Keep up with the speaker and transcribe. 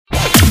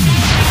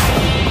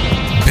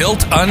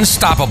Built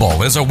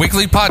Unstoppable is a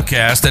weekly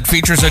podcast that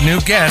features a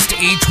new guest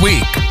each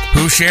week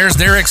who shares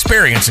their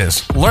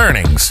experiences,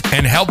 learnings,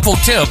 and helpful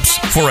tips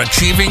for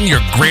achieving your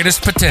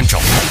greatest potential.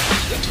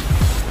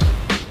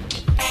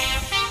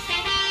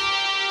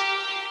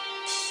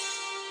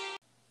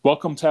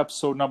 Welcome to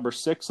episode number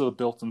 6 of the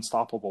Built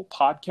Unstoppable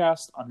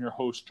podcast. I'm your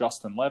host,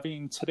 Justin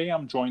Levy. Today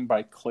I'm joined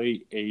by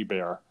Clay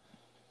Hebert.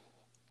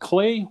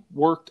 Clay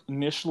worked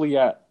initially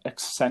at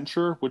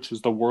Accenture, which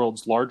is the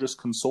world's largest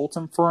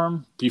consultant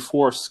firm,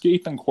 before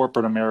escaping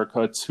corporate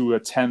America to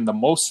attend the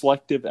most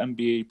selective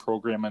MBA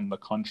program in the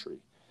country.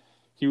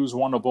 He was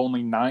one of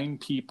only 9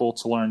 people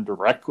to learn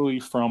directly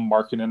from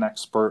marketing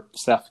expert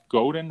Seth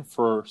Godin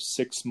for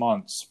 6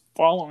 months.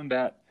 Following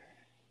that,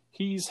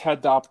 he's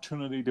had the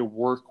opportunity to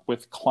work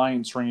with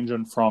clients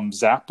ranging from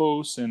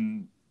Zappos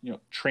and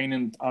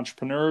training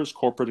entrepreneurs,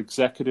 corporate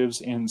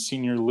executives, and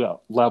senior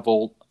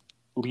level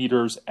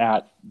leaders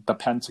at the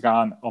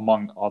Pentagon,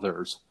 among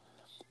others.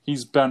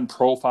 He's been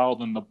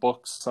profiled in the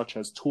books such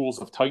as Tools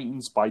of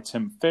Titans by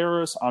Tim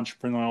Ferriss,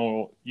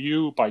 Entrepreneurial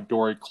You by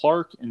Dorie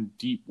Clark, and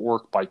Deep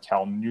Work by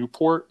Cal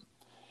Newport.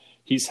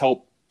 He's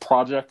helped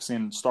projects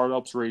and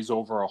startups raise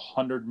over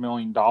 $100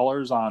 million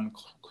on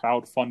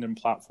crowdfunding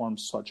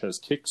platforms such as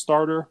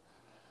Kickstarter.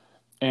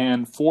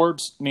 And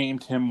Forbes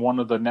named him one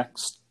of the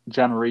next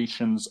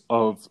generations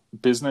of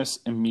business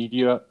and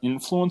media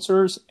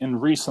influencers. And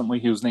recently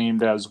he was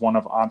named as one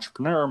of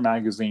Entrepreneur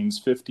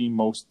Magazine's 50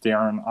 most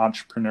daring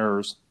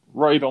entrepreneurs,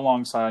 right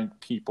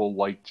alongside people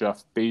like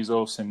Jeff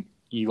Bezos and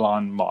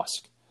Elon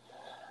Musk.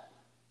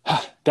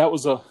 That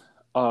was a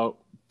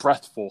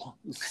breathful.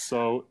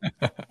 So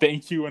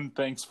thank you, and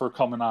thanks for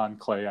coming on,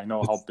 Clay. I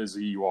know how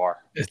busy you are.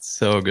 It's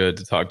so good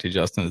to talk to you,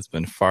 Justin. It's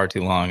been far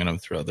too long, and I'm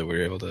thrilled that we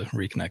were able to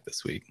reconnect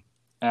this week.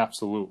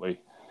 Absolutely.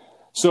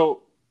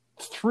 So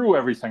through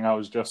everything I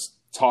was just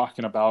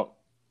talking about,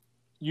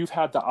 you've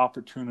had the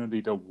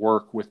opportunity to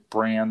work with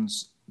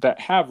brands that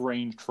have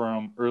ranged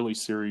from early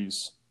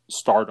series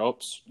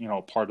startups,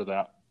 part of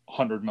that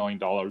 $100 million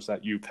that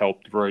you've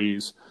helped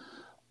raise,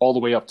 all the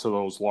way up to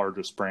those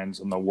largest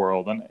brands in the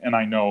world. And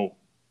I know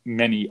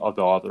many of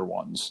the other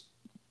ones.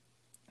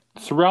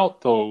 Throughout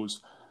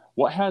those,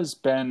 what has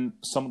been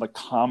some of the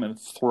common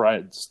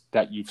threads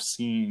that you've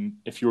seen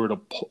if you were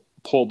to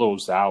pull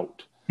those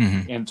out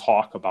and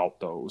talk about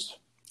those?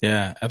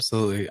 Yeah,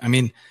 absolutely. I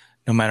mean,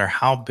 no matter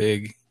how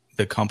big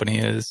the company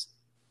is,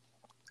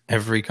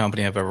 every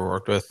company I've ever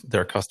worked with,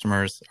 their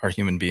customers are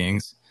human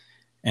beings,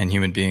 and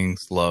human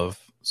beings love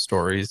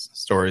stories.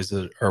 Stories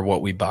are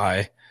what we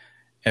buy.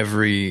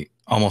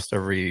 Almost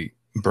every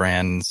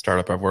brand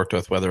startup I've worked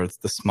with, whether it's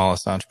the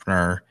smallest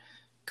entrepreneur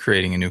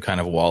creating a new kind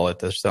of wallet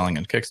they're selling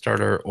on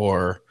Kickstarter,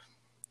 or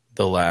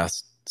the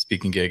last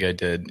speaking gig I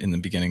did in the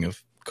beginning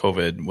of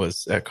COVID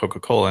was at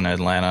Coca-Cola in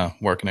Atlanta,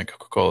 working at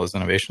Coca-Cola's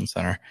Innovation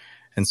Center.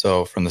 And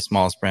so from the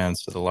smallest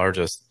brands to the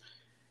largest,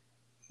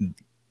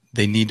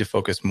 they need to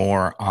focus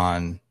more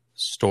on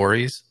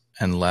stories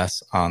and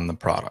less on the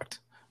product,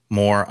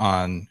 more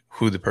on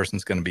who the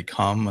person's going to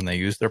become when they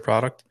use their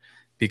product.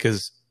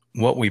 Because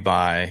what we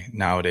buy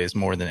nowadays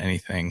more than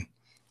anything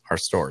are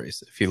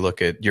stories. If you look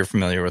at, you're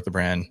familiar with the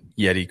brand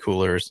Yeti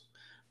coolers.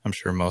 I'm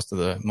sure most of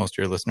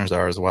your listeners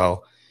are as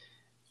well.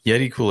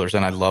 Yeti coolers,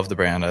 and I love the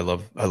brand. I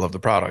love the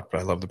product,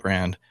 but I love the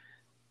brand.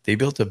 They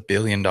built a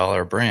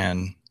billion-dollar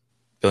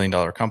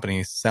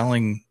company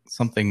selling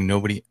something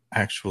nobody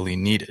actually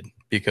needed.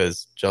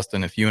 Because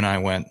Justin, if you and I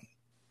went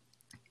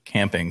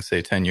camping,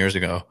 say 10 years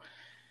ago,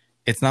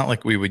 it's not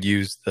like we would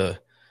use the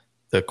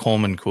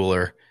Coleman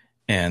cooler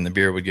and the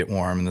beer would get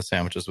warm and the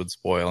sandwiches would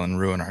spoil and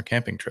ruin our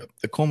camping trip.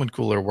 The Coleman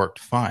cooler worked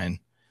fine,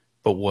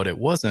 but what it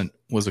wasn't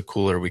was a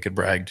cooler we could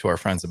brag to our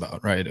friends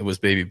about, right? It was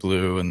baby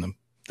blue and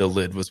the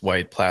lid was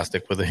white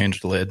plastic with a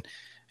hinged lid.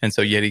 And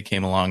so Yeti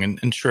came along,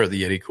 and sure,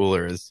 the Yeti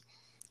cooler is,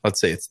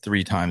 let's say it's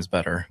 3 times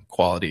better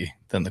quality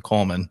than the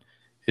Coleman.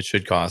 It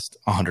should cost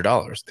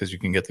 $100 because you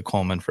can get the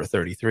Coleman for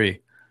 $33,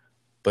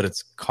 but it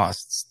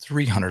costs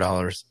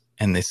 $300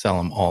 and they sell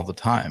them all the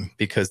time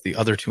because the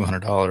other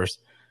 $200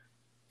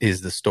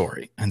 is the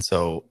story. And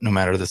so no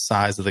matter the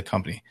size of the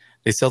company,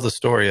 they sell the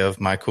story of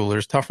my cooler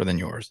is tougher than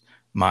yours.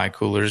 My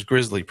cooler is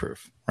grizzly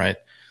proof, right?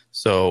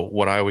 So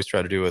what I always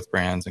try to do with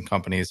brands and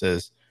companies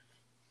is,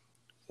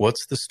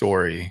 what's the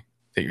story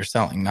that you're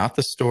selling? Not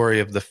the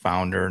story of the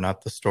founder,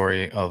 not the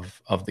story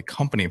of the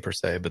company per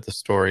se, but the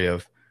story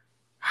of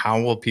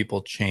how will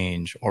people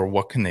change, or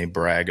what can they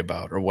brag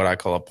about, or what I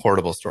call a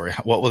portable story.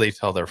 What will they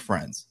tell their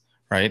friends,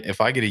 right?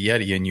 If I get a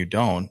Yeti and you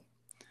don't,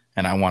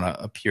 and I want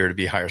to appear to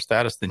be higher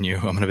status than you,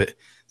 I'm going to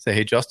say,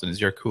 hey, Justin,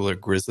 is your cooler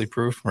grizzly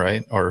proof,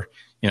 right? Or,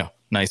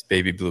 nice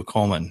baby blue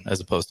Coleman as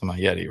opposed to my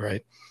Yeti,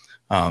 right?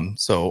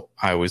 So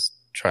I always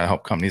try to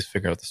help companies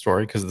figure out the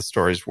story, because the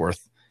story is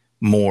worth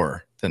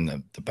more than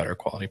the better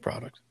quality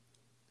product.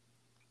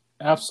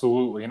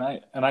 Absolutely.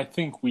 And I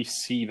think we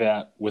see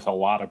that with a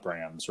lot of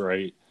brands,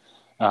 right?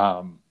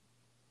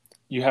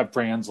 You have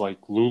brands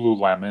like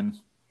Lululemon.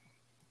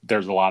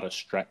 There's a lot of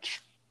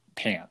stretch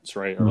pants,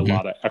 right? Or a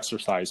lot of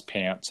exercise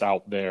pants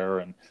out there,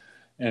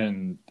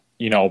 and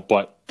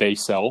but they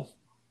sell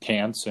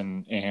pants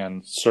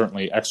and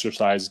certainly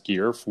exercise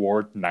gear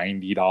for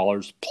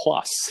 $90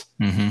 plus.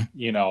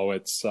 You know,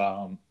 it's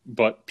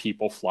but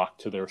people flock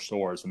to their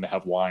stores, and they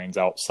have lines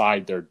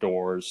outside their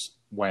doors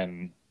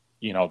when,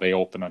 you know, they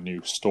open a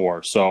new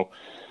store. So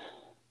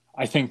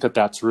I think that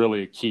that's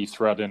really a key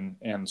thread,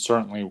 and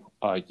certainly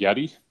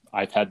Yeti.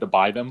 I've had to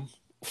buy them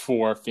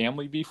for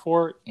family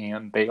before,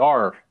 and they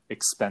are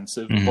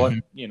expensive. But,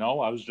 you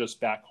know, I was just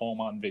back home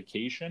on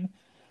vacation,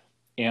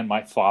 and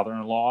my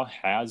father-in-law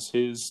has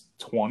his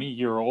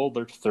 20-year-old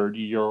or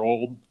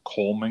 30-year-old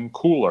Coleman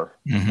cooler.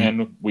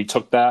 And we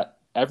took that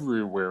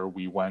everywhere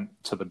we went,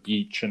 to the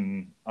beach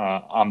and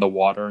on the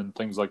water and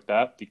things like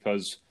that,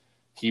 because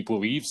he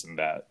believes in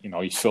that. You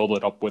know, he filled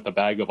it up with a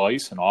bag of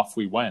ice and off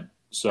we went.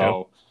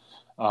 So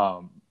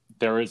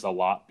there is a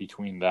lot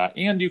between that.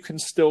 And you can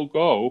still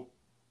go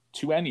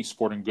to any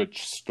sporting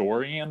goods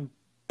store and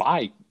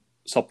buy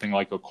something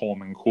like a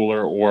Coleman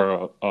cooler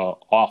or a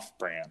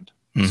off-brand.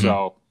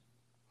 So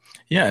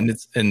yeah, and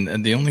it's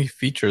and the only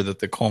feature that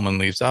the Coleman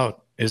leaves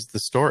out is the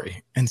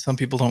story. And some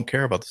people don't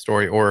care about the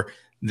story, or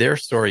their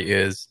story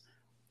is,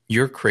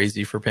 you're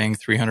crazy for paying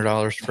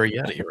 $300 for a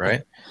Yeti,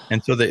 right?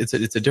 And so it's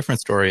a different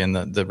story. And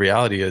the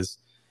reality is,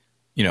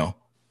 you know,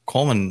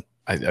 Coleman,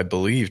 I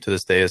believe to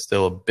this day, is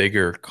still a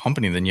bigger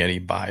company than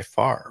Yeti by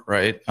far,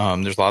 right?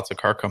 There's lots of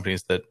car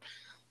companies that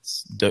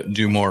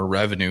do more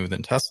revenue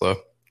than Tesla.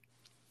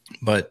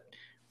 But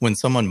when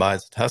someone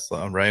buys a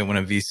Tesla, right, when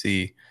a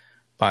VC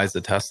buys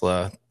a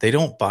Tesla, they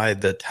don't buy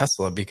the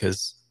Tesla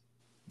because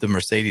the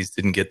Mercedes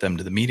didn't get them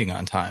to the meeting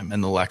on time,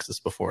 and the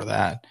Lexus before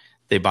that.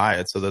 They buy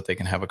it so that they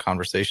can have a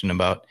conversation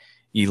about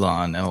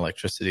Elon and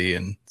electricity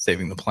and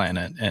saving the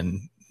planet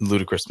and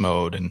ludicrous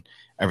mode and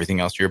everything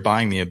else. You're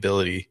buying the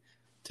ability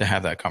to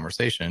have that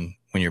conversation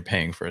when you're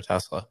paying for a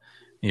Tesla.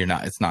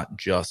 It's not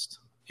just,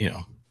 you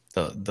know,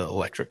 the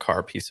electric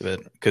car piece of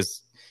it,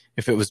 because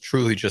if it was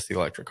truly just the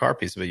electric car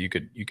piece of it, you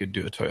could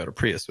do a Toyota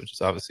Prius, which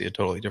is obviously a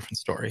totally different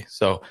story.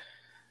 So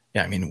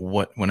yeah, I mean,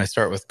 when I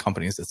start with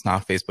companies, it's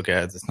not Facebook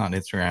ads, it's not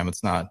Instagram,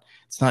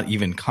 it's not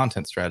even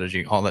content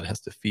strategy. All that has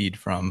to feed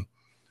from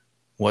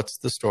what's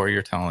the story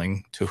you're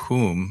telling, to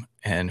whom,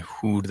 and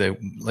who do they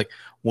like,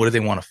 what do they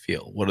want to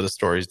feel? What are the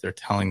stories they're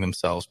telling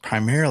themselves,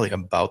 primarily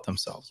about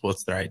themselves?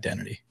 What's their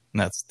identity?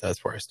 And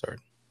that's where I start.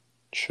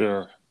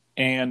 Sure.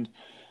 And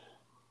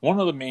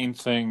one of the main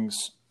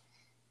things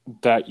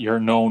that you're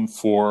known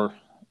for,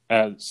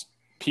 as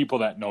people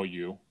that know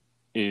you,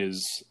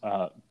 is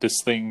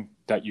this thing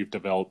that you've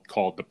developed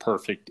called the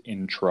perfect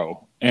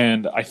intro.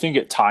 And I think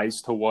it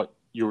ties to what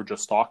you were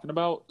just talking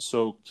about.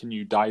 So can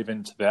you dive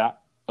into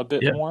that a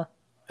bit more?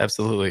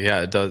 Absolutely.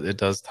 Yeah, it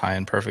does tie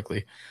in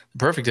perfectly. The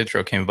perfect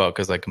intro came about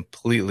because I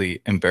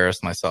completely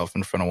embarrassed myself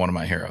in front of one of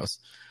my heroes.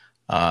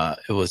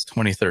 It was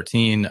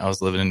 2013. I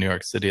was living in New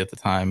York City at the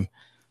time.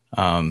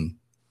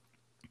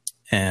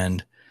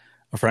 And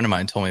a friend of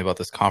mine told me about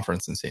this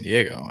conference in San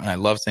Diego, and I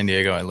love San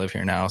Diego. I live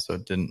here now, so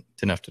didn't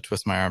have to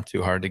twist my arm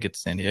too hard to get to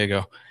San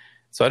Diego.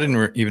 So I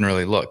didn't even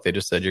really look. They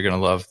just said, you're going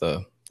to love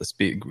the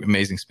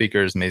amazing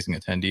speakers, amazing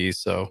attendees.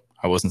 So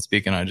I wasn't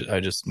speaking. I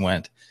just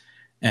went.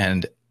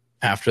 And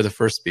after the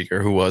first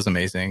speaker, who was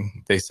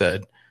amazing, they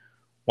said,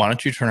 why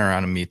don't you turn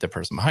around and meet the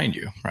person behind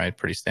you, right?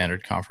 Pretty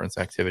standard conference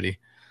activity.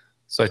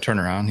 So I turned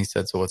around. He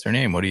said, so what's her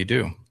name? What do you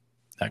do?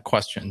 That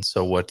question.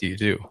 So what do you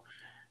do?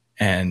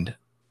 And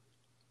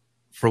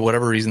for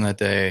whatever reason that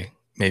day,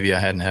 maybe I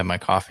hadn't had my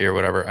coffee or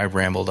whatever, I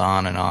rambled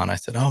on and on. I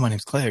said, oh, my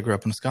name's Clay. I grew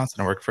up in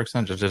Wisconsin. I worked for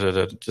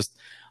Accenture. Just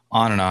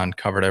on and on,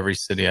 covered every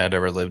city I'd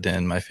ever lived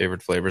in, my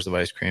favorite flavors of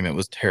ice cream. It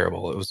was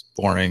terrible. It was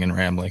boring and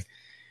rambling.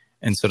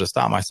 And so to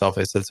stop myself,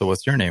 I said, so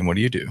what's your name? What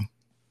do you do?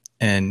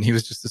 And he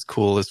was just as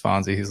cool as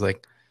Fonzie. He's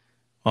like,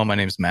 well, my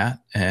name's Matt,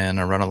 and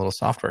I run a little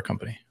software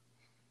company.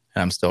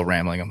 And I'm still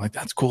rambling. I'm like,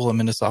 that's cool. I'm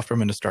into software.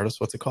 I'm into startups.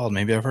 What's it called?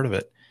 Maybe I've heard of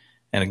it.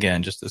 And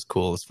again, just as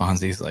cool as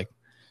Fonzie. He's like,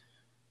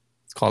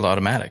 it's called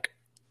Automattic.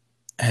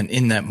 And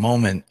in that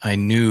moment, I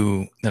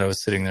knew that I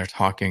was sitting there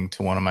talking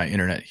to one of my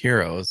internet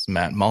heroes,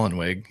 Matt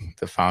Mullenweg,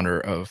 the founder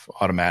of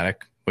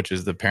Automattic, which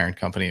is the parent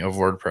company of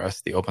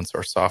WordPress, the open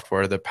source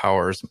software that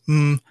powers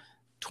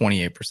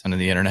 28% of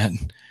the internet.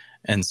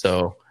 And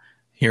so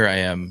here I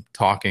am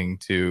talking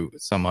to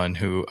someone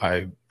who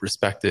I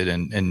respected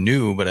and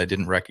knew, but I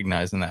didn't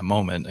recognize in that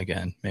moment.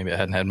 Again, maybe I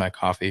hadn't had my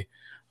coffee,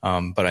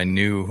 but I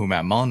knew who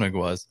Matt Mullenweg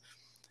was.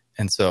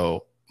 And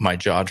so my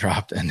jaw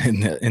dropped. And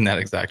in that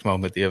exact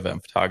moment, the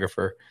event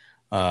photographer,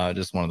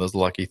 just one of those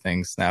lucky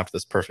things, snapped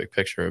this perfect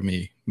picture of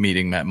me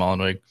meeting Matt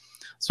Mullenweg.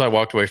 So I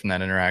walked away from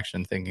that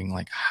interaction thinking,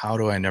 like, how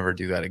do I never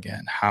do that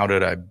again? How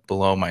did I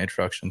blow my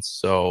introduction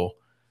so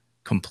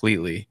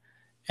completely?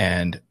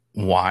 And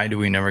why do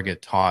we never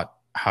get taught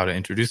how to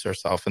introduce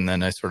ourselves? And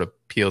then I sort of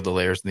peeled the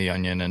layers of the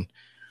onion and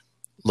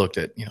looked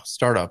at,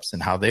 startups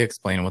and how they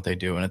explain what they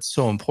do. And it's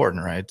so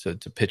important, right, to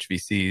pitch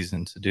VCs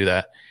and to do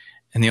that.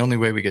 And the only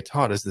way we get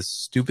taught is this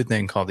stupid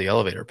thing called the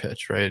elevator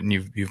pitch, right? And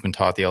you've been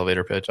taught the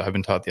elevator pitch. I've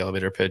been taught the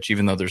elevator pitch,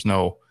 even though there's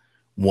no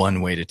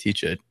one way to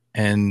teach it.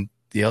 And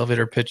the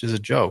elevator pitch is a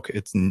joke.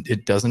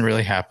 It doesn't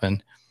really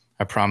happen.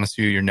 I promise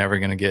you, you're never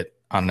going to get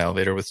on an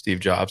elevator with Steve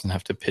Jobs and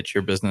have to pitch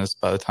your business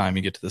by the time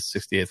you get to the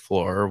 68th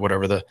floor or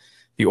whatever the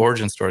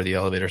origin story of the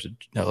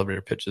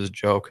elevator pitch is a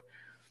joke.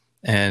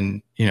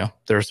 And,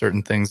 there are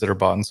certain things that are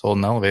bought and sold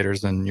in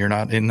elevators and you're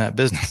not in that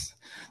business.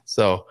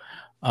 So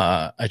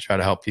I try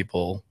to help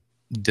people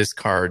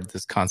discard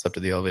this concept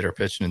of the elevator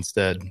pitch and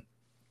instead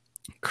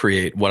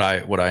create what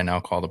I now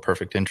call the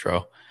perfect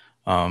intro,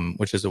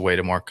 which is a way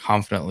to more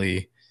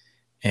confidently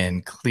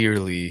and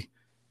clearly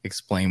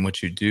explain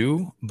what you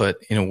do, but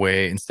in a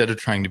way, instead of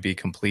trying to be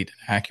complete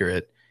and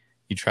accurate,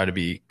 you try to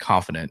be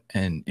confident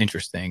and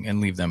interesting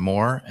and leave them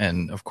more.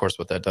 And of course,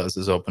 what that does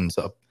is opens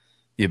up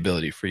the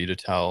ability for you to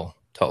tell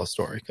a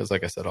story. Because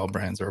like I said, all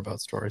brands are about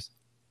stories.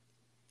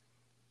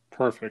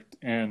 Perfect.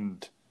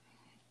 And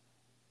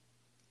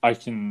I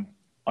can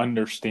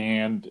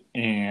understand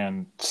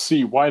and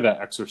see why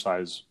that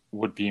exercise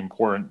would be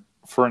important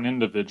for an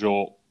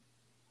individual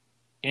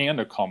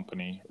and a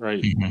company,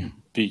 right? Mm-hmm.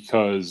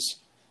 Because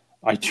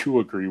I do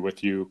agree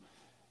with you.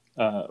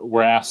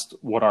 We're asked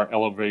what our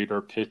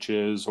elevator pitch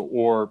is,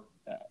 or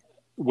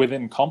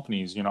within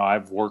companies.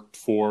 I've worked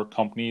for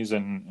companies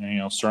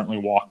and certainly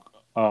work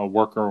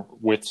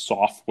with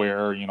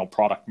software,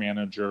 product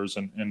managers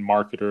and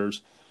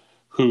marketers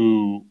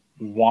who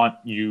want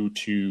you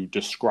to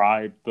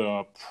describe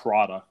the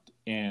product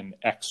in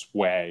X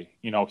way.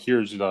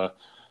 Here's the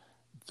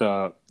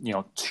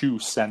 2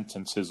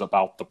 sentences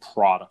about the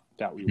product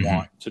that we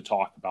want to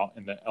talk about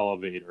in the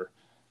elevator.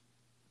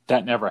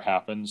 That never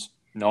happens.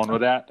 No one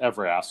would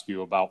ever ask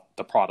you about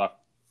the product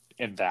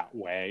in that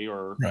way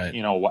or, right.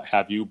 What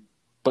have you.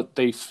 But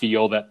they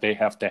feel that they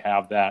have to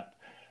have that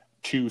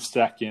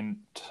 2-second,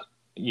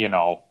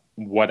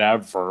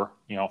 whatever,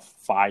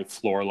 5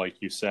 floor, like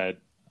you said,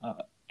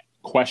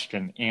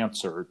 question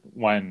answered,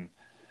 when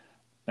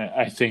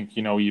I think,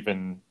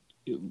 even,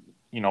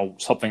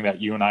 something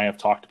that you and I have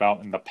talked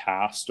about in the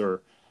past,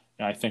 or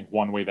I think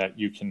one way that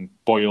you can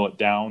boil it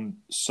down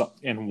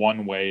in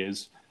one way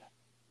is,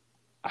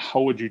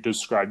 how would you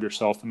describe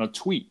yourself in a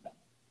tweet?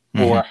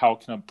 Mm-hmm. Or how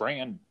can a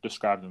brand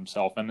describe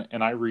themselves?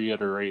 And I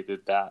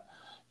reiterated that,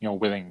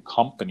 within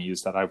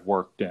companies that I've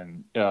worked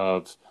in,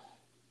 of,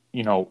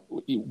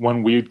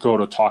 when we'd go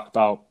to talk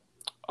about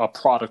a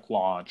product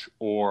launch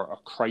or a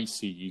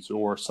crisis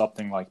or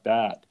something like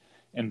that,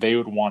 and they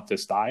would want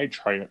this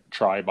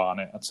diatribe on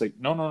it, I'd say,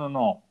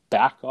 no,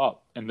 back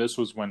up. And this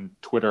was when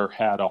Twitter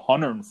had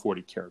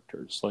 140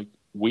 characters. Like,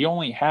 we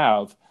only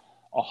have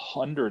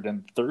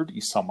 130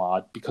 some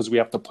odd, because we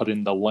have to put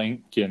in the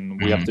link and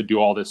we have to do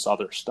all this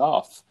other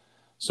stuff.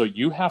 So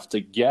you have to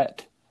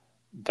get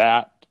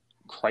that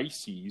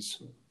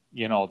crises,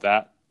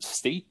 that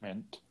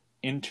statement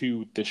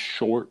into this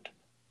short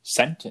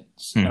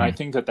sentence. And I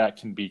think that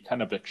can be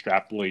kind of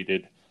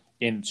extrapolated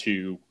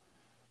into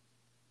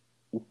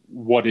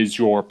what is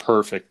your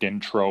perfect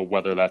intro,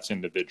 whether that's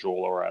individual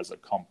or as a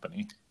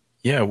company.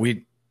 Yeah,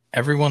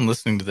 everyone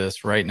listening to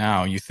this right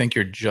now, you think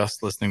you're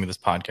just listening to this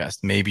podcast.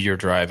 Maybe you're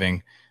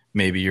driving,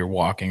 maybe you're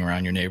walking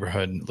around your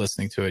neighborhood and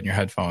listening to it in your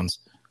headphones,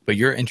 but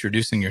you're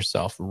introducing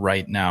yourself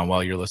right now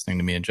while you're listening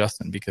to me and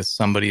Justin, because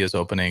somebody is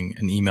opening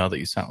an email that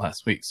you sent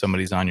last week.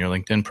 Somebody's on your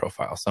LinkedIn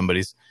profile.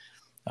 Somebody's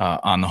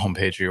on the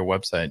homepage of your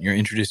website. You're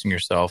introducing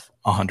yourself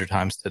 100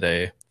 times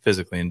today,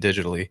 physically and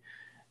digitally,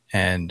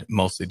 and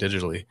mostly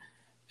digitally.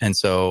 And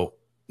so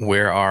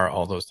where are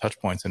all those touch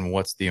points and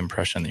what's the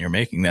impression that you're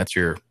making? That's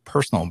your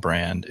personal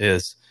brand,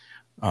 is,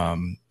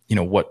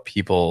 what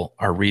people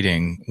are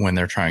reading when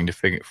they're trying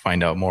to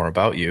find out more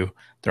about you.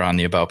 They're on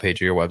the about page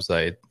of your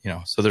website,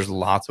 so there's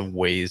lots of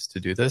ways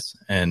to do this.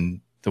 And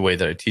the way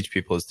that I teach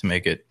people is to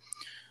make it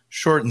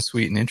short and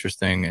sweet and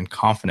interesting and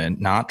confident,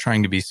 not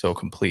trying to be so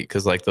complete.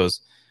 Cause like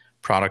those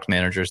product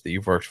managers that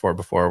you've worked for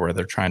before, where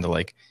they're trying to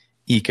like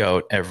eke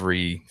out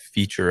every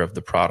feature of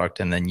the product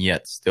and then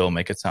yet still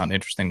make it sound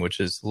interesting, which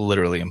is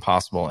literally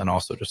impossible and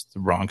also just the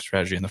wrong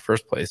strategy in the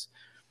first place.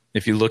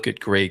 If you look at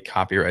great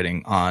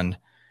copywriting on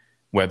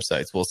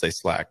websites, we'll say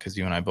Slack, because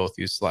you and I both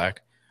use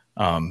Slack.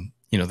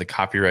 The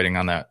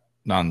copywriting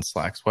on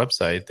Slack's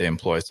website, they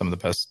employ some of the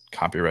best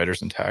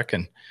copywriters in tech,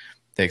 and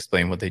they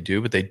explain what they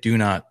do, but they do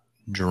not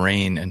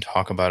drain and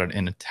talk about it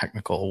in a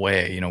technical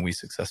way. We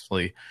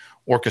successfully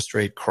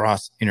orchestrate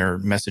cross inner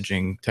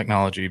messaging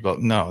technology,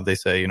 but no, they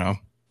say,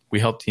 we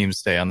help teams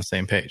stay on the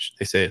same page.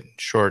 They say it in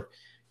short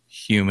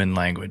human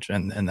language.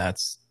 And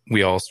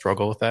we all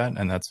struggle with that.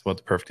 And that's what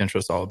the perfect intro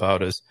is all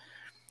about, is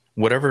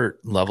whatever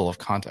level of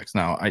context.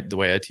 Now, the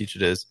way I teach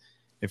it is,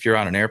 if you're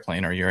on an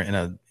airplane or you're in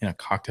a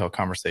cocktail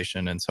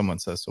conversation and someone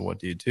says, so what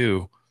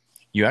do?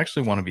 You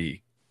actually want to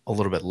be a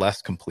little bit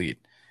less complete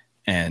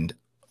and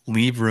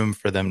leave room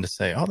for them to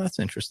say, oh, that's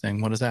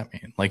interesting. What does that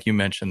mean? Like you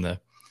mentioned the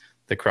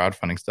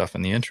crowdfunding stuff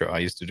in the intro. I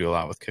used to do a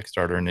lot with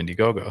Kickstarter and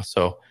Indiegogo.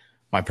 So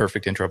my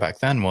perfect intro back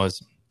then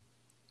was,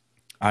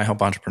 I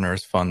help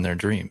entrepreneurs fund their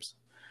dreams.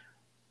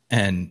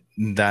 And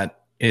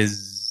that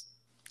is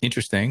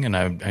interesting. And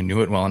I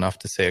knew it well enough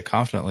to say it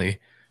confidently,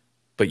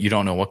 but you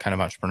don't know what kind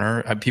of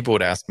entrepreneur. People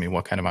would ask me,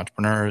 what kind of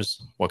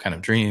entrepreneurs, what kind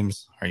of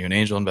dreams? Are you an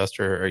angel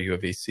investor? Are you a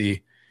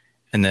VC?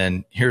 And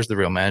then here's the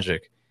real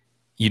magic.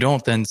 you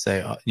don't then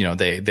say,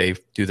 they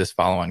do this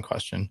follow-on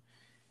question,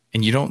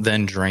 and you don't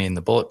then drain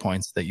the bullet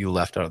points that you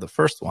left out of the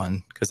first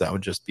one, because that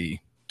would just be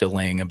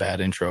delaying a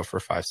bad intro for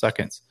 5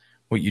 seconds.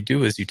 What you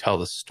do is you tell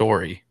the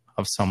story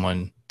of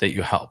someone that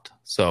you helped.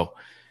 So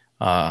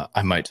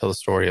I might tell the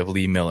story of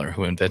Lee Miller,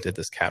 who invented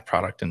this cat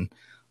product and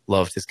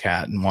loved his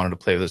cat and wanted to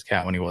play with his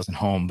cat when he wasn't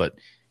home, but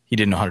he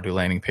didn't know how to do a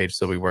landing page.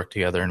 So we worked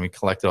together and we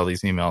collected all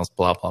these emails,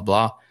 blah, blah,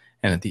 blah.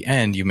 And at the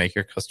end, you make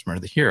your customer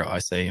the hero. I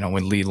say,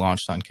 when Lee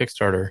launched on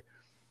Kickstarter,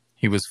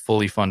 he was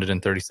fully funded in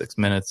 36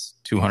 minutes,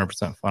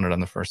 200% funded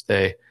on the first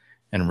day,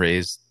 and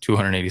raised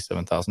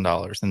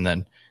 $287,000. And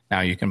then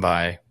now you can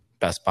buy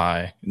Best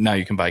Buy. Now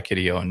you can buy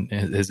Kitty-O and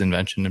his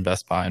invention in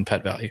Best Buy and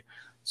Pet Value.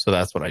 So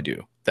that's what I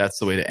do. That's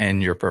the way to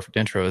end your perfect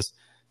intro, is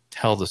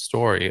tell the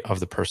story of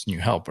the person you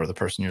help, or the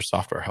person your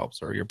software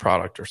helps, or your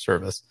product or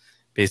service.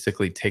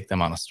 Basically take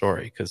them on a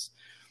story. Because,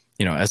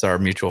 as our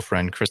mutual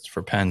friend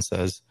Christopher Penn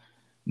says,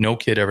 no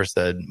kid ever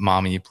said,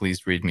 "Mommy,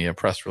 please read me a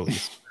press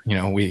release."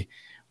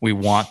 We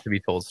want to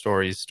be told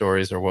stories.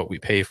 Stories are what we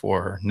pay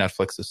for.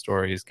 Netflix's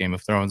stories, Game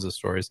of Thrones'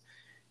 stories.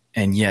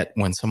 And yet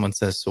when someone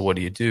says, "So what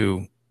do you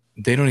do?"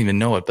 they don't even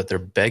know it, but they're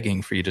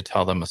begging for you to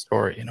tell them a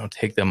story,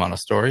 take them on a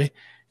story.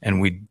 And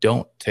we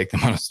don't take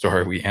them on a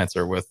story. We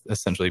answer with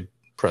essentially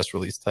press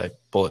release type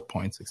bullet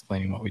points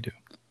explaining what we do.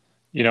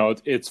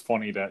 It's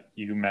funny that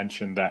you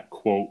mentioned that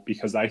quote,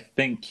 because I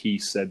think he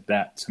said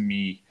that to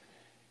me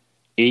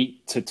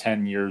 8 to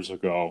 10 years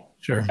ago.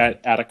 Sure.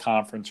 At a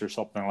conference or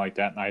something like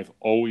that. And I've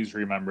always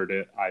remembered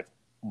it. I've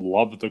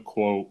loved the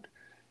quote,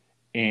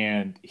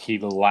 and he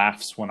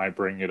laughs when I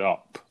bring it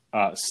up,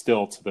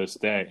 still to this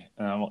day.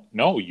 And I'm like,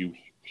 no, you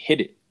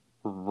hit it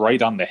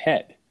right on the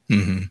head.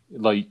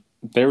 Mm-hmm. Like,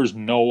 there's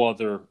no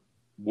other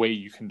way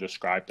you can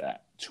describe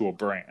that to a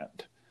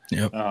brand.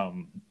 Yep.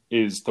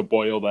 Is to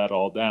boil that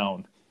all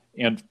down.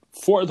 And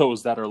for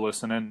those that are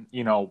listening,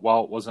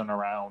 while it wasn't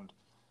around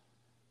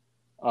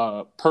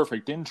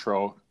perfect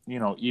intro,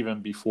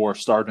 even before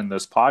starting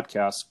this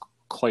podcast,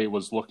 Clay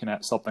was looking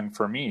at something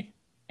for me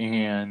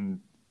and,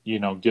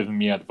 giving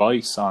me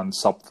advice on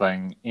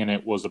something. And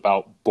it was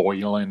about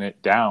boiling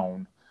it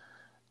down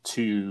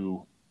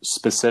to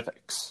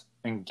specifics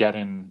and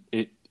getting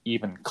it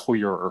even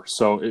clearer.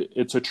 So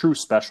it's a true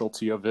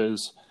specialty of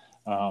his.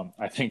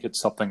 I think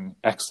it's something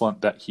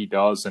excellent that he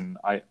does. And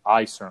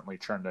I certainly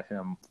turn to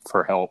him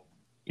for help,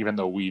 even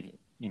though we've,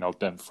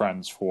 been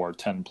friends for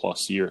 10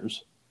 plus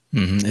years.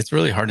 Mm-hmm. It's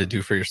really hard to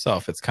do for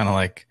yourself. It's kind of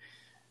like,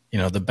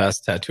 the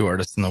best tattoo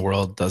artist in the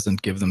world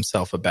doesn't give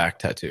themselves a back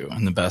tattoo,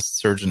 and the best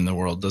surgeon in the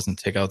world doesn't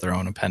take out their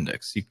own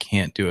appendix. You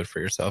can't do it for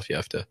yourself. You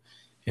have to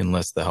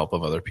enlist the help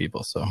of other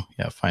people. So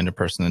yeah, find a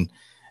person.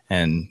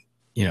 And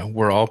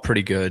we're all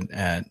pretty good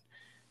at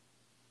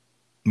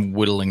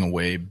whittling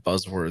away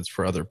buzzwords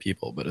for other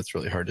people, but it's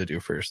really hard to do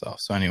for yourself.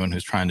 So anyone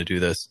who's trying to do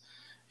this,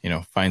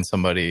 find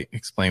somebody,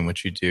 explain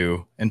what you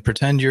do, and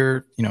pretend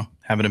you're,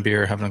 having a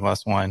beer, having a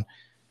glass of wine,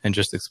 and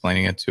just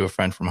explaining it to a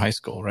friend from high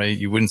school, right?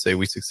 You wouldn't say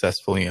we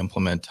successfully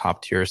implement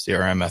top tier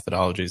CRM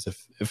methodologies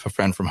if a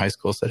friend from high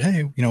school said,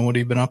 "Hey, what have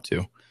you been up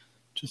to?"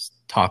 Just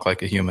talk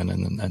like a human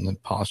and then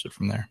polish it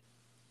from there.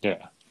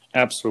 Yeah,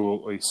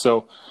 absolutely.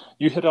 So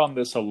you hit on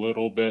this a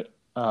little bit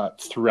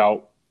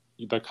throughout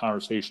the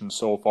conversation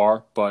so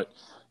far, but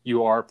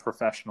you are a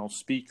professional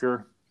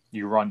speaker.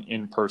 You run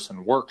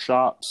in-person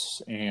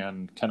workshops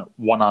and kind of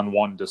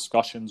one-on-one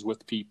discussions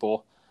with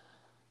people.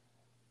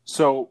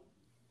 So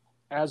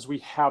as we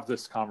have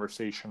this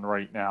conversation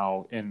right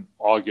now in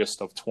August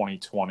of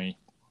 2020,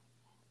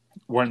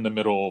 we're in the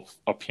middle of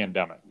a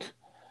pandemic,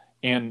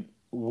 and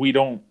we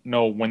don't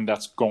know when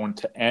that's going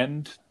to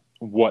end,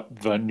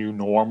 what the new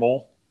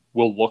normal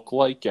will look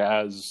like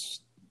as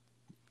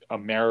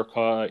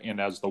America and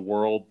as the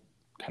world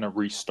kind of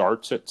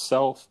restarts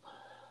itself.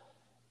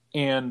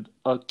 And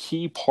a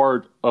key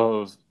part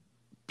of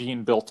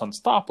being built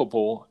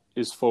unstoppable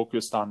is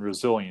focused on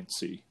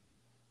resiliency.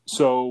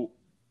 So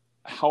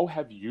how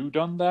have you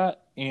done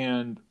that,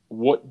 and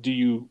what do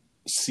you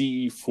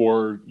see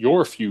for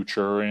your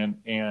future,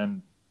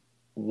 and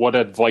what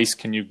advice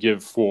can you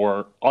give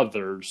for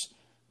others,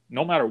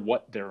 no matter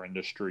what their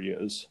industry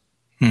is?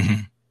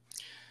 Mm-hmm.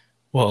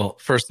 Well,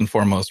 first and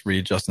foremost,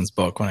 read Justin's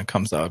book when it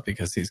comes out,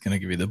 because he's going to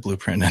give you the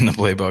blueprint and the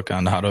playbook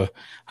on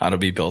how to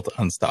be built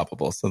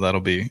unstoppable. So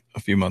that'll be a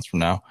few months from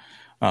now.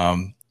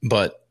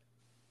 But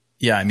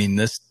yeah, I mean,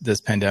 this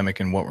pandemic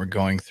and what we're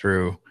going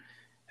through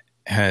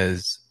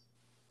has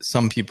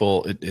some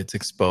people, it's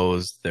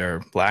exposed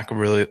their lack of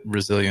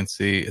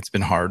resiliency. It's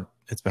been hard.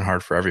 It's been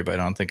hard for everybody.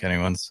 I don't think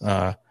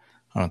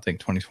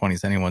 2020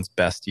 is anyone's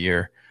best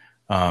year.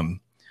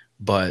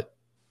 But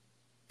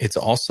it's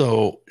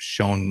also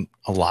shown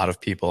a lot of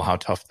people how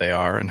tough they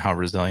are and how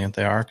resilient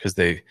they are, because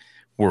they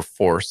were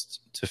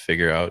forced to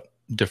figure out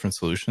different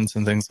solutions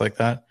and things like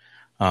that.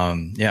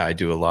 I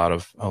do a lot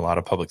of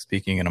public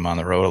speaking, and I'm on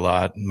the road a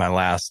lot. My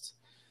last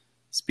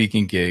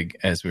speaking gig,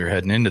 as we were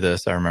heading into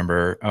this, I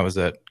remember I was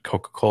at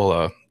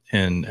Coca-Cola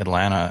in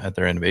Atlanta at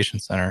their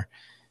innovation center,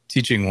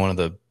 teaching one of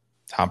the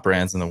top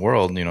brands in the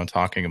world,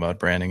 talking about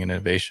branding and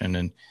innovation.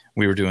 And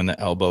we were doing the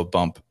elbow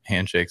bump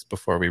handshakes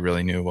before we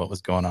really knew what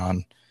was going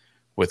on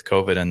with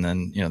COVID. And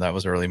then, that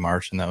was early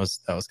March, and that was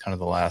kind of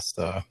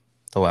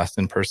the last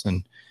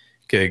in-person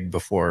gig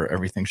before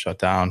everything shut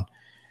down.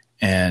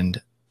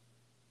 And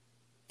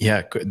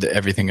yeah,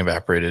 everything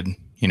evaporated,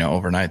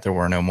 overnight. There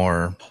were no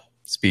more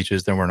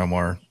speeches. There were no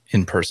more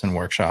in-person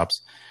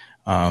workshops.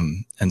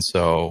 And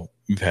so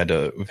we've had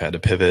to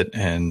pivot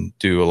and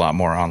do a lot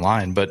more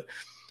online. But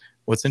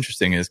what's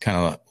interesting is kind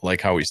of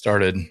like how we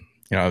started.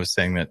 I was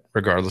saying that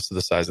regardless of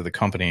the size of the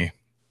company,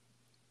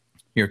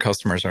 your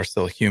customers are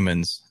still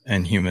humans,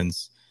 and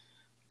humans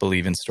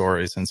believe in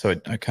stories. And so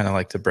I kind of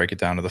like to break it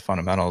down to the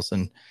fundamentals.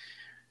 And,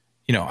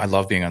 I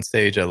love being on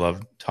stage. I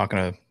love talking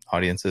to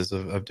audiences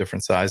of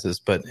different sizes,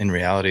 but in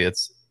reality,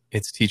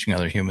 it's teaching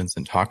other humans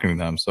and talking to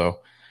them. So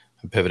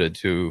I pivoted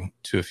to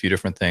a few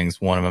different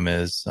things. One of them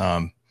is,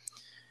 and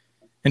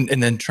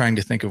then trying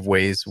to think of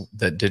ways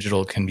that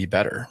digital can be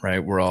better,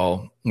 right? We're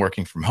all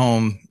working from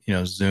home,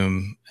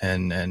 Zoom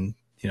and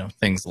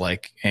things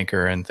like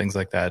Anchor and things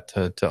like that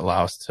to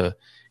allow us to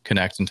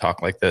connect and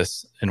talk like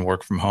this and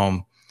work from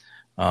home.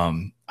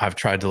 I've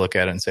tried to look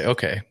at it and say,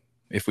 okay,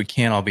 if we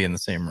can't all be in the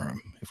same room,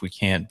 if we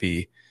can't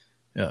be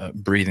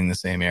breathing the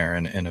same air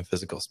in a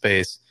physical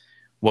space,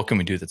 what can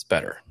we do that's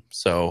better?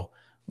 So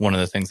one of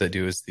the things I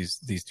do is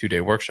these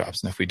 2-day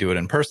workshops. And if we do it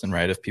in person,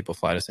 right, if people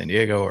fly to San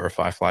Diego or if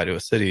I fly to a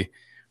city,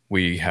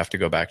 we have to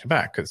go back to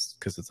back because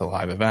it's a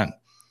live event.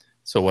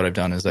 So what I've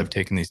done is I've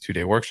taken these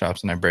 2-day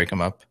workshops and I break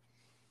them up,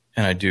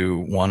 and I do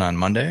one on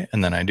Monday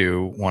and then I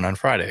do one on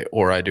Friday,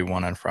 or I do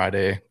one on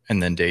Friday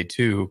and then day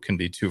 2 can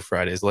be 2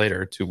 Fridays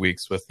later, 2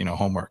 weeks with,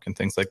 homework and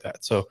things like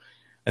that. So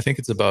I think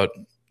it's about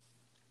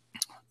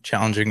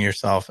challenging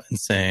yourself and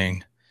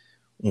saying,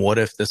 what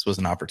if this was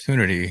an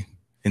opportunity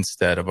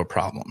instead of a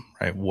problem,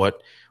 right?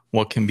 What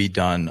can be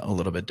done a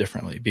little bit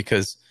differently?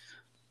 Because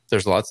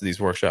there's lots of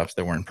these workshops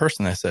that were in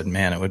person. I said,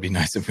 man, it would be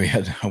nice if we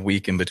had a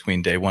week in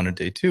between day 1 and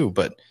day 2.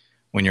 But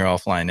when you're all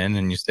flying in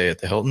and you stay at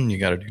the Hilton, you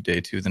got to do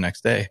day 2 the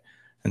next day.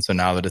 And so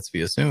now that it's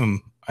via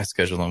Zoom, I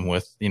schedule them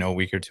with, a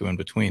week or 2 in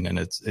between, and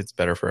it's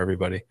better for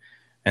everybody.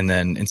 And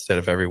then instead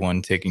of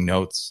everyone taking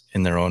notes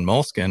in their own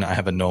Moleskine, I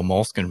have a no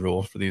Moleskine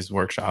rule for these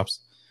workshops.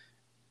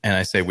 And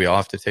I say we all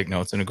have to take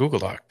notes in a Google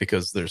Doc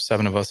because there's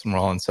 7 of us and we're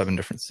all in 7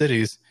 different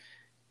cities,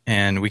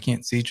 and we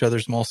can't see each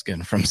other's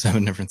Moleskine from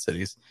 7 different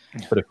cities.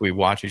 But if we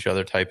watch each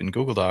other type in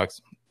Google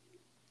Docs,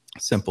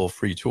 simple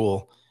free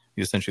tool,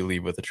 you essentially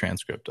leave with a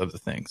transcript of the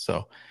thing.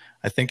 So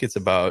I think it's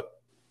about,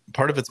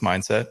 part of its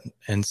mindset.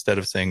 Instead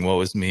of saying, woe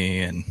is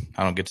me and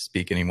I don't get to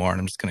speak anymore and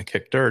I'm just going to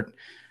kick dirt,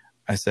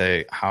 I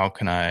say, how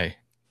can I,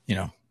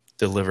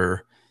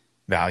 deliver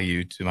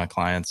value to my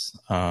clients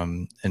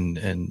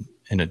in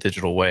a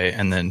digital way?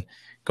 And then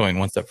going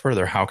one step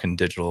further, how can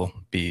digital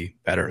be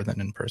better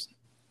than in person?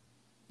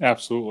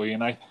 Absolutely.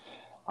 And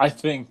I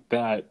think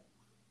that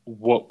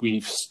what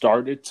we've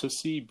started to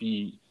see,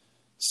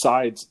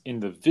 besides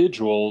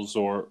individuals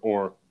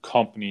or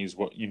companies,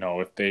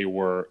 if they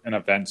were an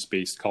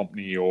events-based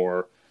company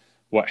or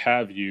what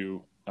have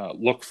you,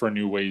 look for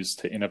new ways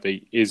to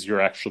innovate, is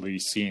you're actually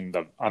seeing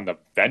on the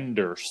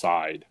vendor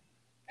side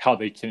how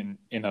they can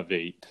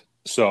innovate.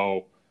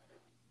 So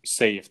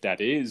say if that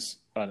is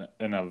an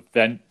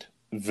event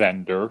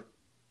vendor,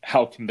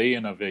 how can they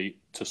innovate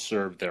to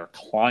serve their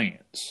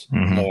clients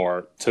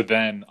more, to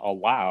then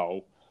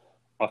allow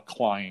a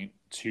client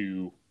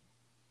to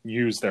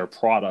use their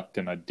product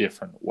in a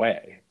different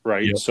way,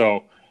 right? Yep.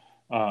 So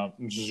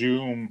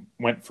Zoom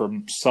went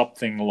from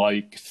something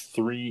like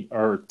 3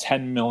 or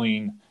 10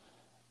 million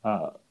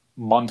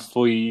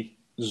monthly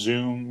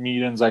Zoom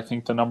meetings, I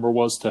think the number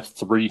was, to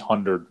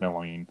 300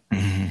 million.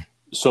 Mm-hmm.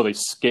 So they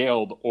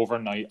scaled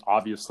overnight.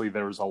 Obviously,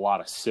 there was a lot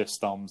of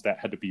systems that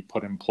had to be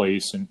put in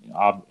place and,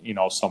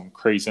 some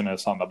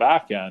craziness on the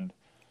back end.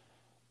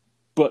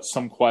 But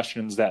some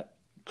questions that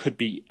could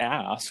be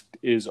asked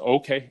is,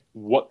 okay,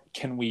 what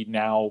can we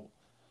now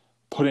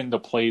put into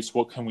place?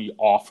 What can we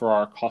offer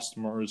our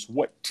customers?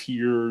 What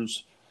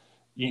tiers?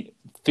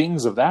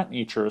 Things of that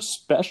nature,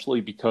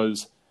 especially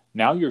because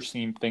now you're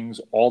seeing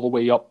things all the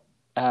way up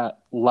at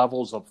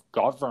levels of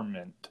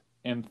government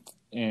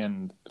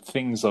and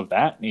things of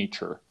that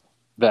nature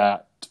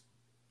that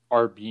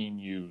are being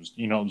used.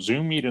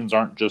 Zoom meetings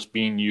aren't just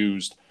being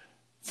used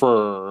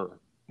for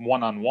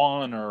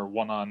one-on-one or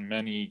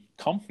one-on-many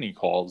company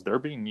calls. They're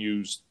being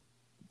used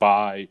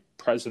by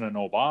President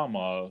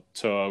Obama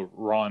to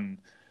run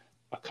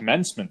a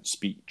commencement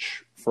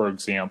speech, for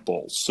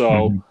example.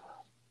 So,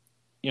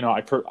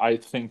 I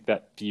think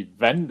that the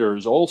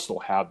vendors also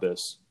have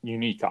this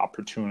unique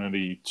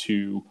opportunity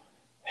to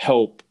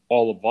help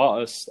all of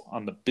us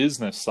on the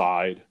business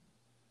side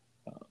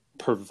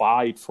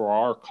provide for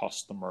our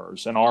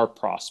customers and our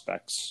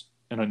prospects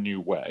in a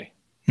new way.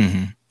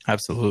 Mm-hmm.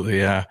 Absolutely.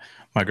 Yeah.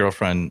 My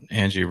girlfriend,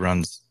 Angie,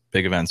 runs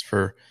big events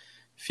for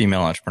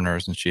female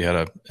entrepreneurs, and she had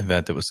an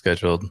event that was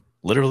scheduled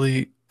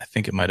literally, I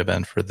think it might have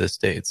been for this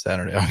date,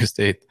 Saturday, August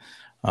 8th,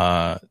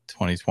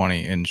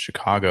 2020 in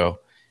Chicago.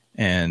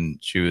 And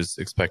she was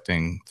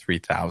expecting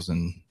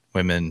 3,000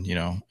 women,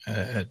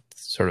 at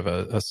sort of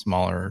a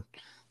smaller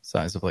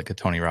size of like a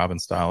Tony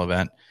Robbins style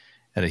event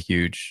at a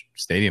huge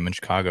stadium in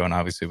Chicago. And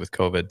obviously with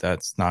COVID,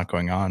 that's not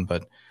going on.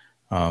 But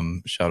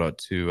shout out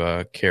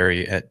to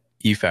Carrie at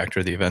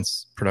eFactor, the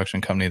events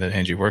production company that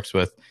Angie works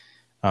with.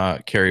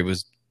 Carrie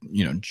was,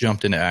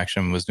 jumped into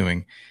action, was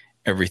doing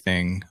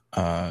everything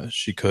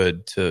she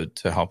could to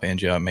help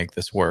Angie out, make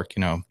this work,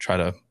 try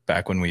to,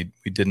 back when we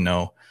didn't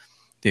know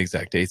the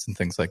exact dates and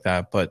things like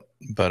that. But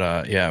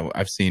yeah,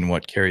 I've seen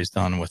what Carrie's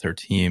done with her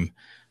team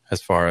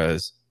as far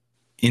as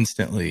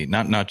instantly,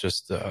 not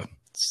just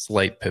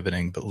slight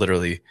pivoting, but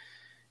literally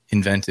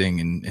inventing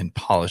and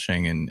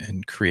polishing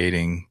and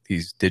creating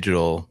these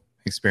digital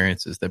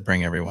experiences that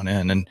bring everyone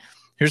in. And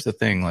here's the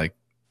thing, like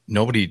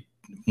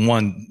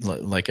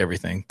like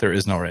everything, there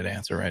is no right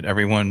answer, right?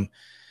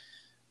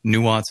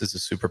 Nuance is a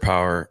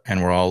superpower,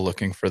 and we're all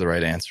looking for the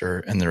right answer,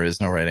 and there is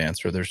no right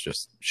answer. There's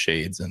just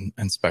shades and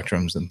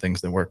spectrums and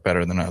things that work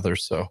better than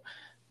others. So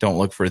don't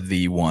look for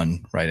the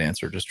one right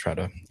answer. Just try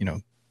to,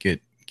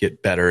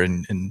 get better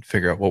and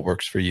figure out what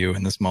works for you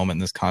in this moment,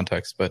 in this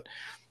context. But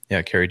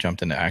yeah, Carrie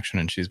jumped into action,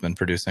 and she's been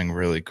producing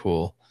really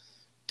cool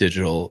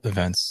digital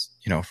events,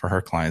 for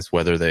her clients,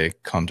 whether they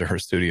come to her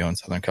studio in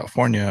Southern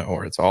California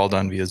or it's all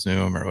done via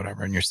Zoom or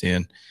whatever. And you're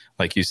seeing,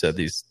 like you said,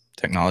 these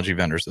technology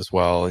vendors as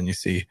well. And you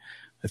see,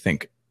 I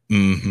think,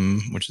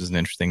 which is an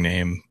interesting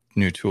name,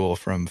 new tool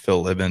from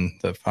Phil Libin,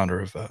 the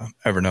founder of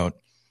Evernote,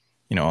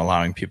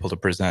 allowing people to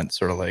present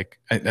sort of like,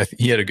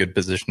 he had a good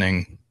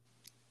positioning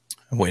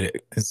way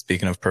to,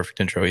 speaking of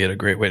perfect intro, he had a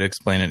great way to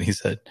explain it. He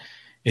said,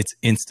 it's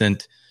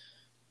instant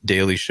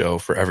daily show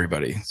for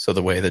everybody. So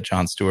the way that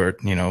Jon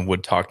Stewart,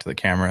 would talk to the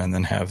camera and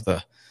then have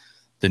the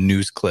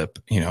news clip,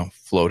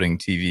 floating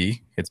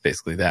TV, it's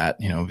basically that,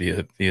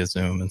 via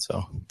Zoom. And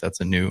so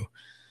that's a new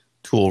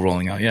tool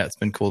rolling out. Yeah, it's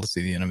been cool to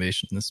see the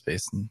innovation in this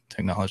space and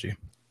technology.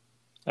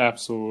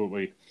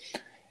 Absolutely.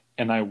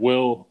 And I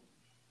will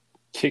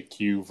kick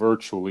you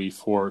virtually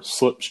for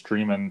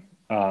slipstreaming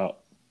a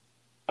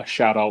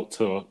shout out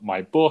to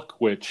my book,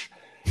 which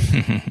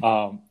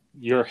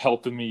you're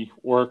helping me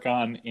work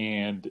on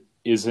and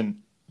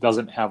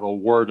doesn't have a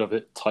word of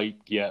it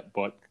typed yet,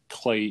 but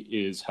Clay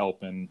is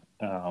helping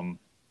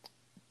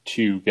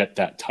to get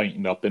that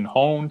tightened up and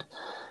honed.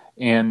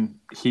 And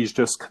he's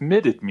just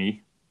committed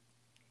me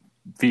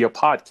via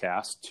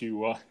podcast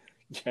to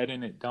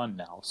getting it done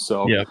now.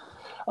 So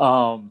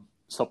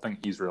something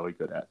he's really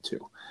good at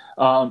too.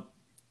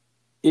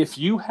 If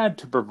you had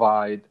to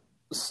provide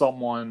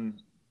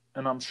someone,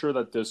 and I'm sure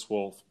that this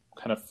will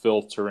kind of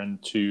filter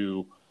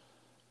into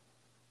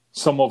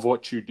some of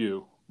what you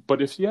do,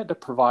 but if you had to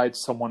provide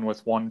someone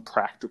with one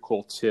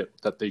practical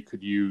tip that they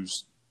could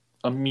use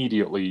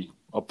immediately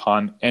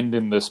upon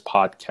ending this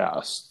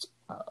podcast,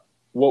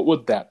 what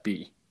would that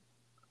be?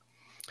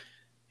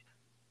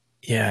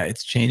 Yeah,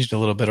 it's changed a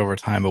little bit over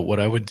time, but what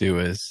I would do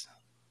is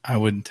I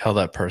would tell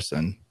that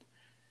person,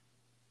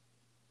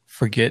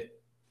 forget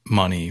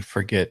money,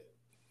 forget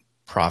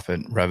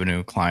profit,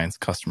 revenue, clients,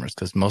 customers,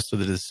 because most of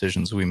the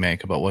decisions we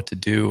make about what to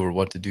do or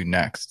what to do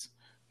next,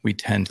 we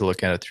tend to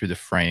look at it through the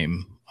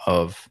frame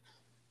of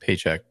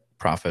paycheck,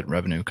 profit,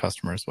 revenue,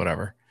 customers,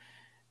 whatever.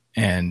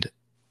 And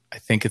I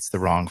think it's the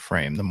wrong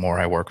frame. The more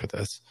I work with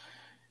this,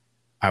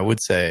 I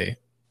would say,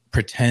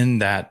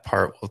 pretend that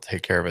part will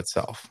take care of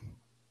itself.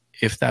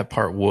 If that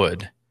part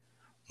would,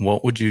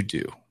 what would you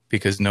do?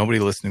 Because nobody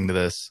listening to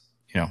this,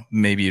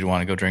 maybe you'd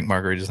want to go drink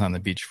margaritas on the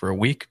beach for a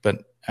week,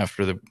 but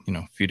after the,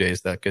 few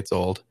days that gets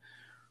old.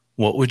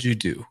 What would you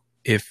do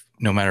if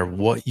no matter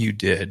what you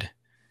did,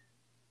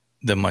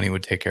 the money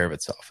would take care of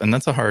itself? And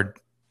that's a hard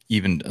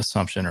even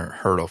assumption or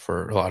hurdle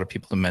for a lot of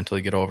people to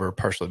mentally get over,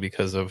 partially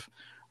because of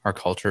our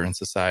culture and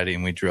society.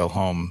 And we drill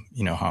home,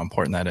 how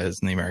important that is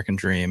in the American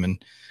dream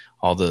and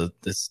all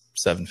this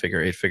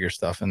 7-figure, 8-figure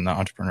stuff in the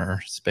entrepreneur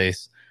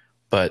space.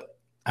 But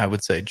I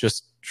would say,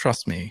 just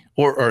trust me.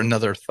 Or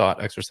another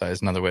thought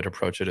exercise, another way to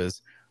approach it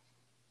is,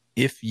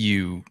 if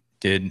you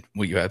did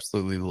what you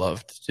absolutely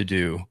loved to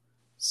do,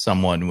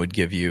 someone would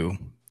give you,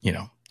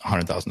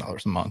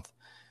 $100,000 a month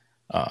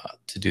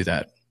to do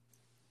that.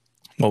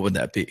 What would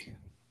that be?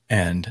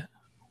 And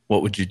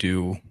what would you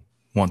do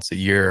once a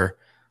year,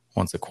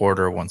 once a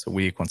quarter, once a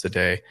week, once a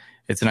day?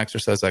 It's an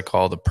exercise I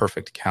call the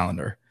perfect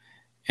calendar.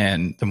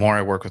 And the more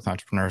I work with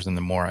entrepreneurs and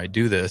the more I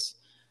do this,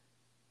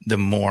 the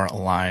more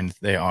aligned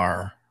they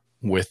are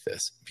with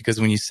this.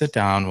 Because when you sit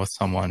down with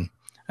someone,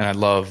 and I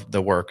love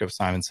the work of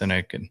Simon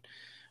Sinek and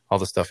all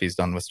the stuff he's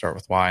done with Start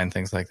With Why and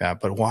things like that,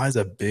 but why is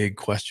a big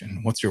question.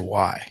 What's your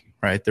why,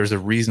 right? There's a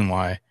reason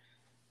why,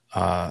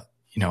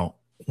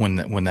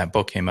 when that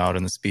book came out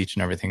and the speech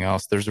and everything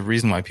else, there's a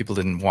reason why people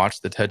didn't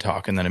watch the TED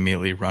Talk and then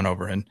immediately run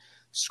over and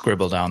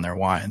scribble down their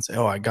why and say,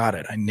 oh, I got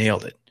it, I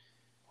nailed it.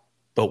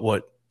 But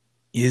what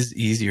is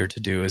easier to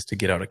do is to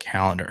get out a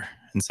calendar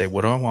and say,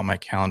 what do I want my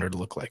calendar to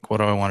look like? What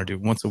do I want to do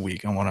once a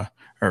week?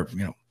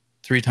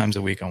 3 times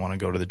a week, I want to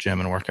go to the gym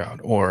and work out,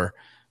 or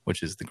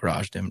which is the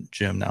garage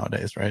gym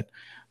nowadays, right?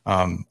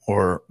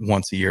 Or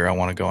once a year, I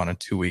want to go on a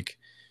 2-week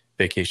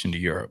vacation to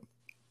Europe.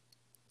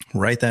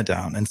 Write that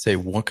down and say,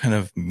 what kind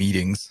of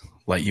meetings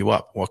light you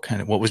up?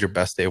 What was your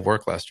best day of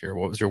work last year?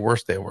 What was your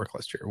worst day of work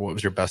last year? What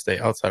was your best day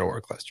outside of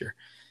work last year?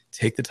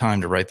 Take the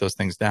time to write those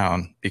things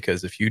down,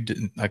 because if you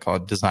didn't, I call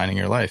it designing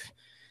your life.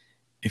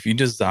 If you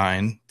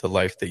design the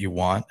life that you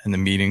want and the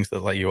meetings that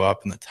light you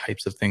up and the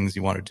types of things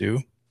you want to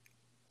do,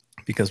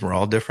 because we're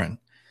all different.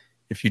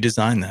 If you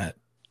design that,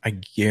 I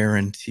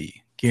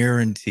guarantee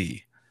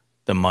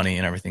the money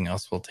and everything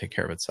else will take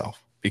care of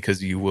itself,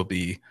 because you will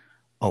be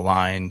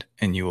aligned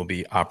and you will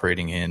be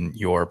operating in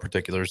your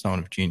particular zone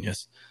of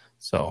genius.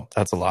 So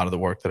that's a lot of the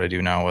work that I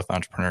do now with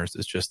entrepreneurs,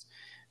 is just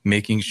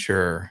making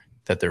sure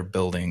that they're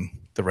building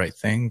the right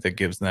thing that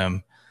gives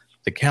them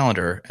the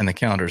calendar. And the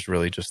calendar is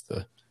really just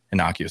the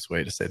innocuous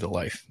way to say the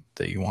life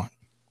that you want.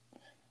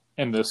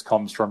 And this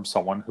comes from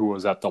someone who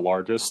was at the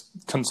largest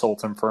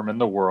consultant firm in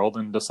the world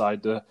and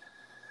decided to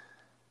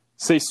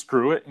say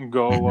screw it and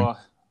go,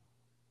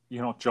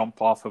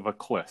 jump off of a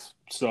cliff.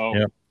 So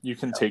you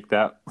can take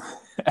that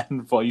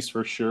advice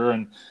for sure.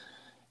 And,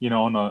 in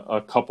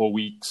a couple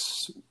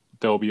weeks,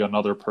 there'll be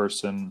another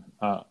person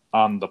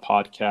on the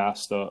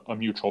podcast, a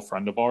mutual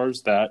friend of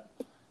ours that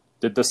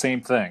did the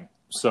same thing.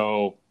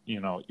 So,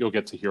 you'll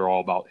get to hear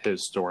all about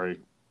his story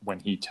when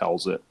he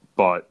tells it.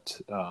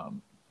 But,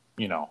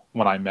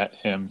 when I met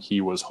him, he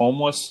was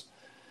homeless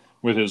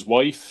with his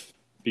wife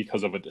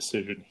because of a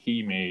decision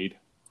he made.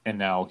 And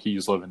now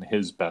he's living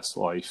his best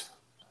life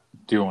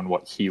doing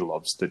what he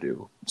loves to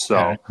do. So,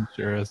 yeah, it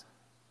sure is.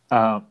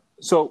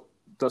 So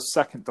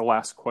the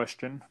last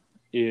question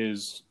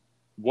is,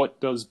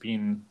 what does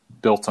being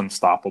built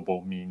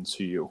unstoppable mean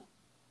to you?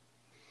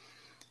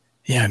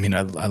 Yeah, I mean,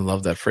 I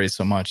love that phrase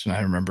so much. And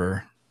I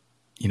remember,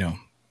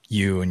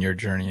 you and your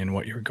journey and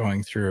what you were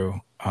going through.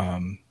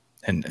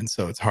 And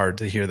so it's hard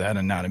to hear that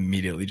and not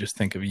immediately just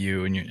think of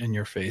you and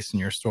your face and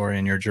your story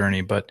and your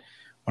journey. But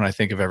when I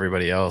think of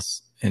everybody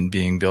else in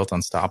being built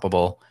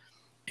unstoppable,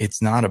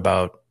 it's not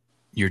about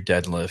your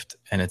deadlift,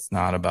 and it's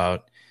not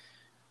about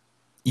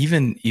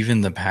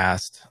even the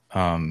past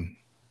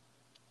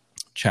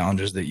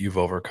challenges that you've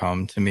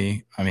overcome. To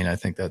me, I mean, I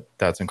think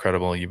that's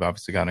incredible. You've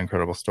obviously got an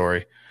incredible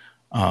story.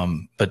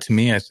 But to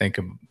me, I think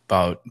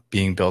about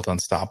being built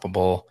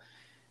unstoppable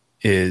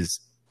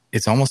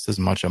it's almost as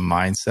much a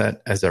mindset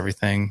as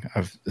everything.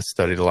 I've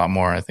studied a lot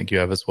more. I think you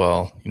have as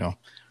well.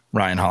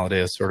 Ryan Holiday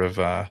has sort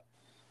of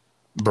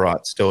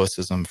brought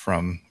Stoicism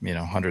from,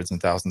 hundreds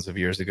and thousands of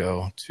years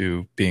ago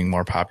to being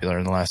more popular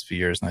in the last few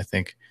years. And I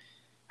think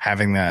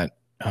having that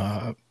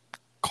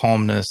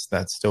calmness,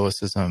 that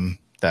Stoicism,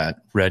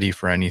 that ready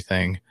for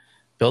anything,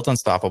 built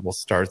unstoppable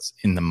starts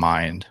in the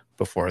mind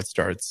before it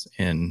starts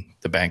in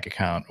the bank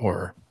account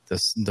or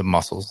the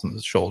muscles and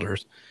the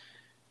shoulders.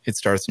 It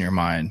starts in your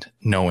mind,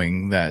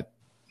 knowing that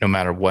no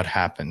matter what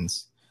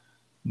happens,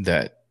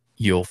 that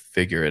you'll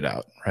figure it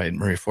out, right?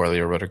 Marie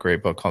Forleo wrote a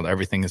great book called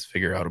Everything is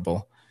Figure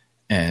Outable.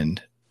 And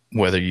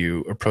whether you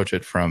approach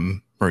it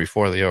from Marie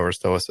Forleo or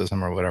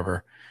Stoicism or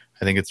whatever,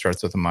 I think it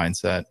starts with a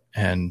mindset.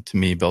 And to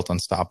me, Built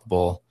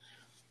Unstoppable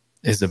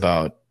is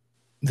about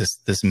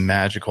this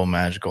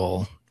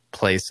magical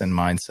place and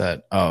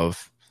mindset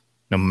of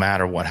no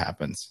matter what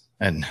happens.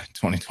 And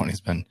 2020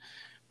 has been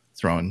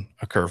throwing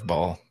a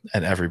curveball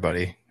at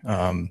everybody.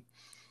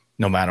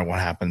 No matter what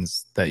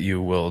happens, that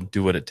you will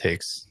do what it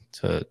takes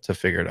to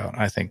figure it out.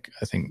 I think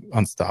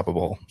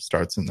unstoppable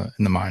starts in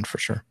the mind for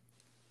sure.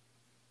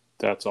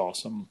 That's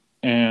awesome.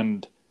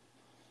 And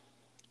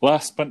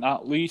last but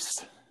not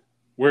least,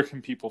 where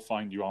can people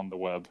find you on the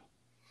web?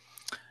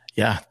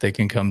 Yeah, they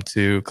can come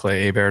to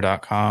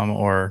clayabear.com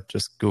or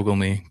just Google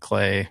me.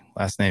 Clay,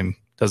 last name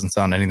doesn't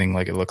sound anything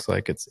like it looks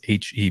like. It's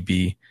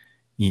Hebert.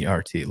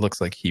 It looks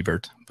like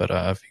Hebert, but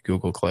if you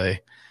Google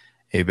Clay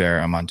Abear,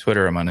 I'm on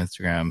Twitter, I'm on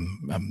Instagram.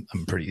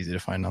 I'm pretty easy to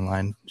find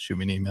online. Shoot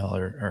me an email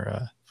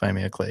or find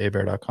me at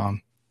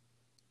clayabear.com.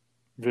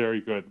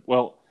 Very good.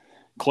 Well,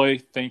 Clay,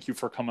 thank you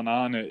for coming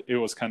on. It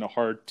was kind of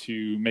hard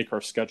to make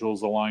our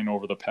schedules align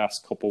over the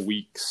past couple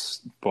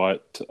weeks,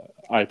 but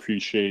I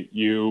appreciate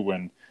you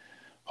and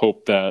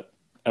hope that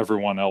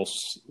everyone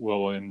else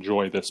will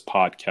enjoy this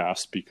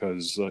podcast,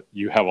 because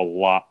you have a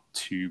lot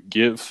to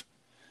give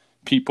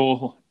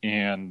people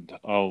and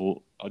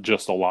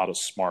just a lot of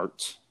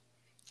smarts.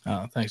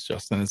 Thanks,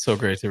 Justin. It's so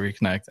great to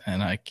reconnect,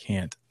 and I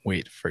can't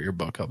wait for your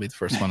book. I'll be the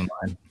first one in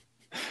line.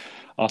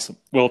 Awesome.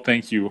 Well,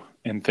 thank you,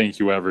 and thank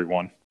you,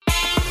 everyone.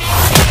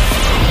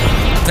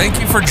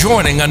 Thank you for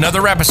joining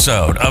another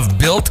episode of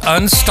Built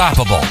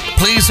Unstoppable.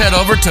 Please head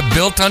over to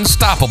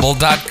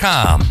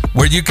builtunstoppable.com,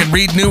 where you can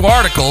read new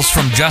articles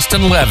from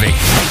Justin Levy.